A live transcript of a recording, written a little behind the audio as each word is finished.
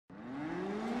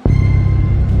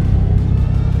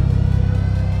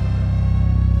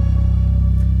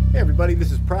everybody,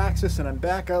 this is Praxis and I'm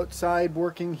back outside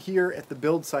working here at the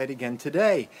build site again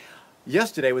today.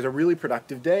 Yesterday was a really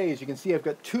productive day. As you can see, I've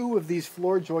got two of these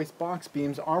floor joist box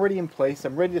beams already in place.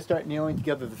 I'm ready to start nailing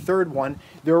together the third one.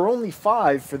 There are only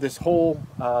 5 for this whole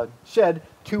shed,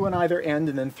 2 on either end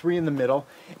and then 3 in the middle.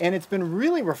 And it's been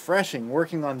really refreshing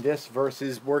working on this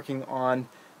versus working on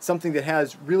something that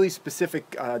has really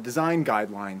specific design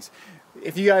guidelines.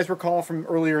 If you guys recall from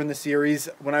earlier in the series,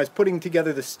 when I was putting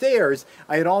together the stairs,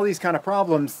 I had all these kind of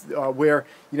problems where,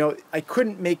 I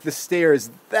couldn't make the stairs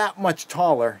that much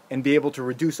taller and be able to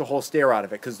reduce a whole stair out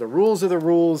of it, because the rules are the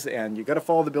rules and you got to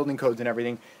follow the building codes and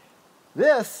everything.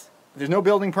 There's no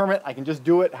building permit. I can just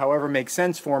do it however makes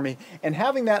sense for me. And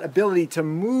having that ability to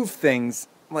move things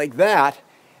like that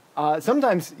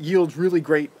sometimes yields really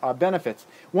great benefits.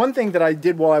 One thing that I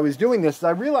did while I was doing this is I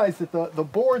realized that the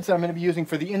boards I'm going to be using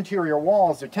for the interior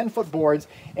walls, they're 10-foot boards,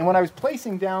 and when I was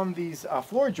placing down these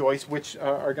floor joists, which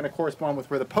are going to correspond with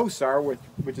where the posts are,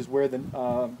 which is where the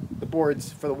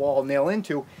boards for the wall nail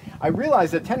into, I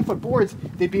realized that 10-foot boards,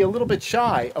 they'd be a little bit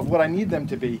shy of what I need them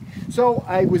to be. So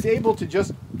I was able to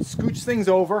just scooch things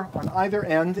over on either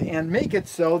end and make it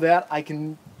so that I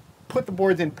can put the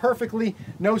boards in perfectly,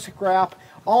 no scrap.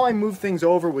 All I moved things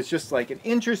over was just like 1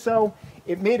 inch or so.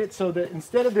 It made it so that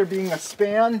instead of there being a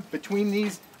span between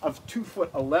these of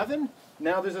 2'11",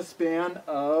 now there's a span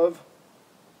of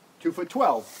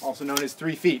 2'12", also known as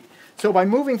 3 feet. So by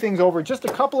moving things over just a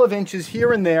couple of inches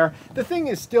here and there, the thing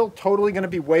is still totally going to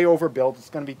be way overbuilt.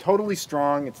 It's going to be totally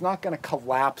strong. It's not going to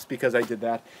collapse because I did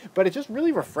that. But it's just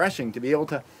really refreshing to be able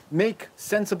to make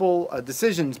sensible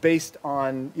decisions based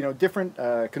on different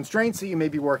constraints that you may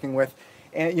be working with.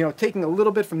 And taking a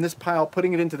little bit from this pile,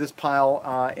 putting it into this pile,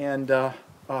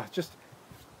 just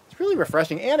it's really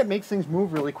refreshing, and it makes things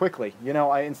move really quickly.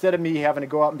 Instead of me having to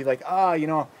go out and be like,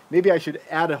 maybe I should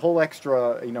add a whole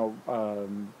extra,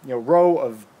 row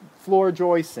of floor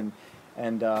joists and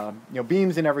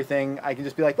beams and everything. I can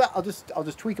just be like, well, I'll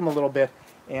just tweak them a little bit,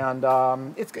 and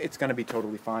it's going to be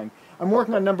totally fine. I'm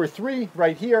working on number 3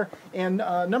 right here, and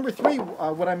number 3,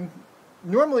 what I'm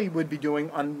normally would be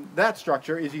doing on that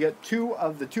structure is you get 2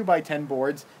 of the 2x10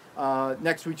 boards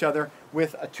next to each other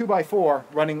with a 2x4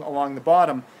 running along the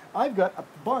bottom. I've got a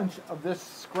bunch of this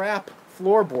scrap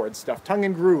floorboard stuff, tongue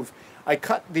and groove. I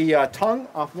cut the tongue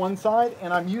off one side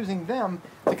and I'm using them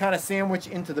to kind of sandwich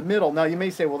into the middle. Now you may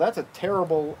say, well, that's a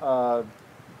terrible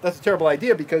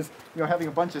idea because having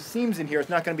a bunch of seams in here is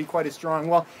not going to be quite as strong.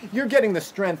 Well, you're getting the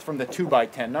strength from the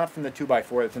 2x10, not from the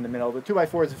 2x4 that's in the middle. The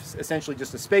 2x4 is essentially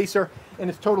just a spacer, and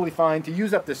it's totally fine to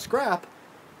use up this scrap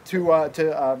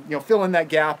to fill in that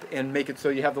gap and make it so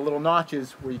you have the little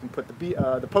notches where you can put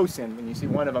the posts in. And you see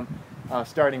one of them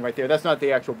starting right there. That's not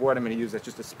the actual board I'm going to use. That's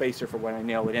just a spacer for when I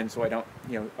nail it in, so I don't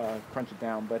crunch it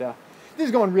down. But this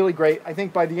is going really great. I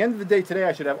think by the end of the day today,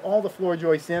 I should have all the floor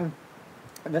joists in.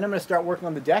 And then I'm going to start working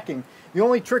on the decking. The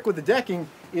only trick with the decking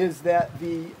is that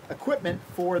the equipment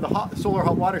for the solar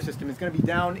hot water system is going to be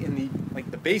down in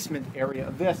the basement area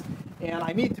of this, and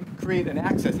I need to create an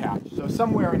access hatch. So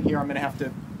somewhere in here I'm going to have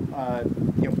to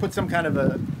put some kind of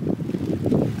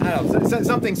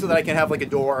something so that I can have like a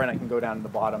door and I can go down to the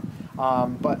bottom.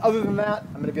 But other than that,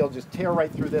 I'm going to be able to just tear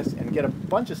right through this and get a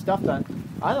bunch of stuff done.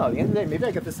 I don't know, at the end of the day, maybe I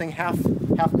get this thing half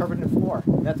covered in floor.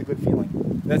 And that's a good feeling.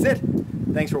 That's it.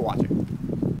 Thanks for watching.